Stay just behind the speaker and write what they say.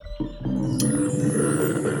Think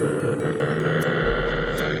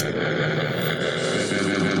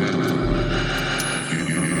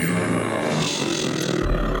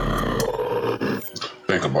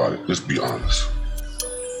about it. Let's be honest.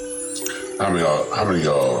 How many of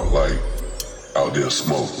y'all like out there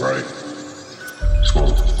smoke, right?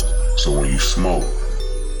 Smoke. So when you smoke,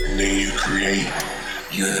 and then you create,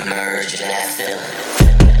 you emerge in that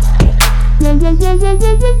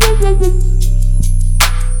feeling.